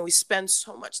 again, we spend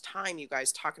so much time, you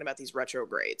guys, talking about these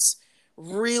retrogrades.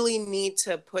 Really need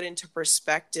to put into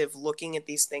perspective looking at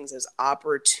these things as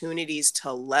opportunities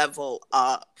to level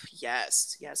up.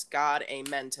 Yes, God,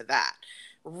 amen to that.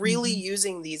 Really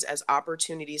using these as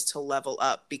opportunities to level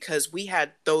up, because we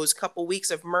had those couple weeks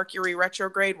of Mercury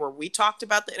retrograde where we talked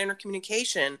about the inner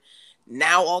communication.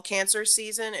 Now all Cancer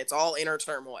season, it's all inner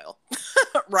turmoil,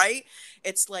 right?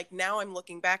 It's like, now I'm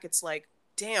looking back, it's like,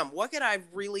 damn, what could I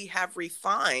really have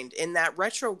refined in that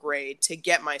retrograde to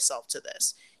get myself to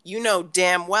this?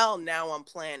 Damn well now I'm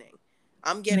planning.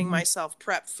 I'm getting myself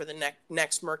prepped for the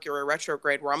next Mercury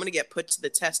retrograde, where I'm going to get put to the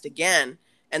test again.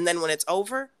 And then when it's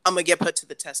over, I'm going to get put to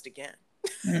the test again.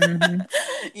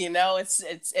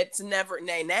 It's never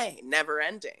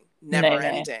ending.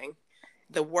 Ending.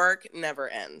 The work never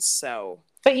ends. So,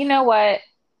 but you know what?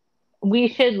 We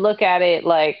should look at it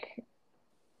like,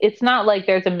 it's not like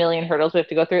there's a million hurdles we have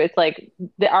to go through. It's like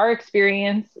our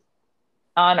experience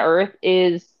on earth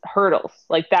is hurdles.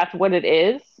 Like that's what it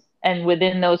is. And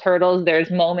within those hurdles,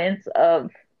 there's moments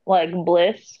of like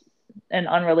bliss and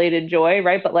unrelated joy,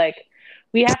 right? But like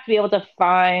we have to be able to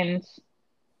find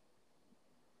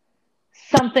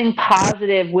something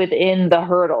positive within the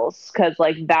hurdles because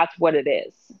like that's what it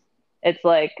is. It's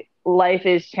like life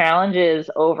is challenges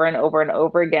over and over and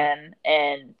over again.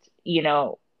 And, you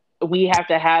know, we have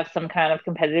to have some kind of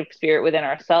competitive spirit within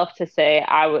ourselves to say,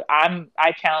 I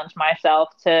challenge myself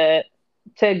to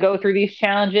go through these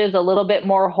challenges a little bit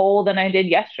more whole than I did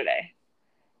yesterday.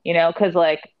 You know, because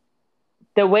like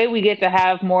the way we get to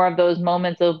have more of those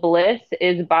moments of bliss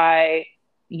is by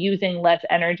using less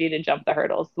energy to jump the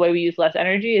hurdles. The way we use less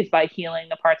energy is by healing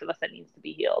the parts of us that needs to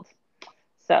be healed.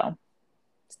 So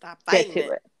Stop get fighting to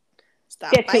it. it.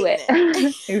 Stop Get to fighting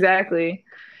it. Exactly.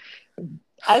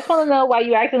 I just want to know why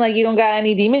you acting like you don't got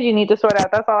any demons you need to sort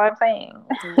out. That's all I'm saying.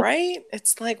 Right?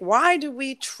 It's like, why do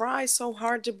we try so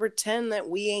hard to pretend that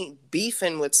we ain't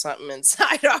beefing with something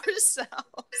inside ourselves?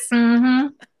 Mm-hmm.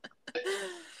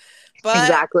 But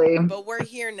Exactly. we're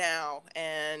here now,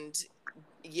 and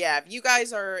yeah,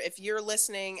 if you're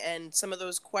listening and some of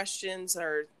those questions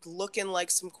are looking like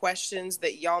some questions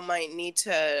that y'all might need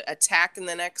to attack in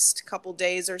the next couple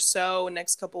days or so,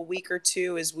 next couple week or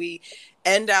two, as we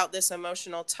end out this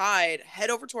emotional tide,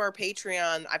 head over to our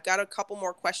Patreon. I've got a couple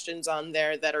more questions on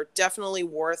there that are definitely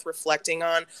worth reflecting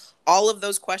on. All of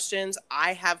those questions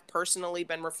I have personally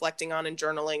been reflecting on and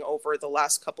journaling over the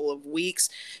last couple of weeks.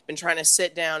 Been trying to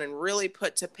sit down and really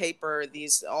put to paper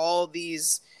all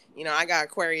these, you know, I got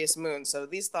Aquarius moon, so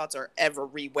these thoughts are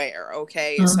everywhere,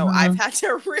 okay? Mm-hmm. So I've had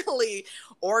to really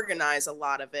organize a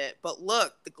lot of it. But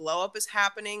look, the glow up is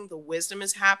happening. The wisdom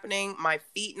is happening. My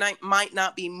feet might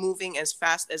not be moving as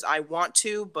fast as I want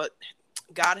to, but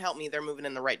God help me, they're moving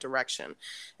in the right direction.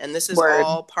 And this is Word.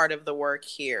 all part of the work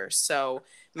here. So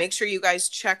make sure you guys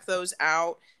check those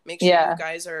out. Make sure you Yeah.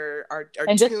 guys are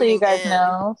And just so you tuning guys in.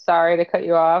 know, sorry to cut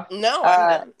you off. No, I'm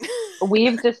done.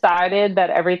 We've decided that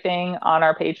everything on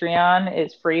our Patreon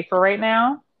is free for right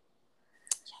now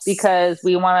because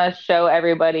we want to show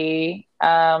everybody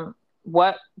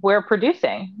what we're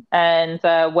producing and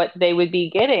what they would be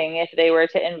getting if they were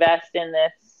to invest in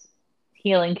this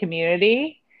healing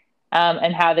community,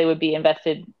 and how they would be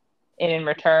invested in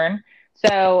return.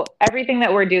 So everything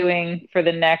that we're doing for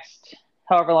the next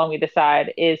however long we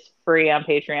decide is free on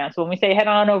Patreon. So when we say head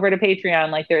on over to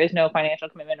Patreon, like there is no financial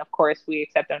commitment. Of course, we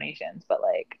accept donations, but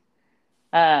like,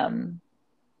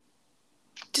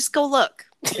 just go look.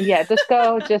 Yeah, just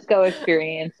go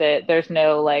experience it. There's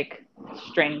no like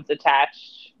strings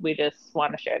attached. We just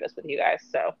want to share this with you guys.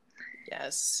 So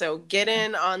yes, so get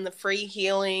in on the free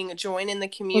healing, join in the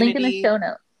community. Link in the show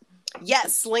notes.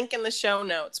 Yes, link in the show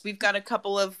notes. We've got a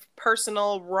couple of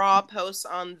personal raw posts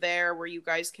on there where you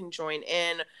guys can join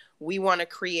in. We want to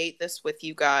create this with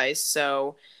you guys.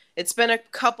 So it's been a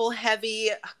couple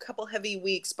heavy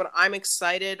weeks, but I'm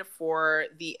excited for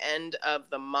the end of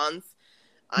the month.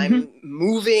 I'm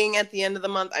moving at the end of the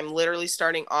month. I'm literally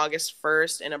starting August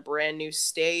 1st in a brand new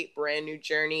state, brand new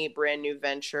journey, brand new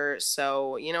venture.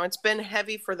 So, you know, it's been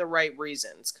heavy for the right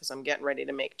reasons because I'm getting ready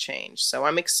to make change. So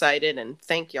I'm excited, and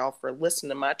thank y'all for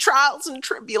listening to my trials and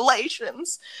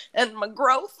tribulations and my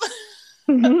growth.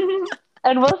 And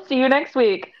we'll see you next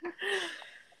week.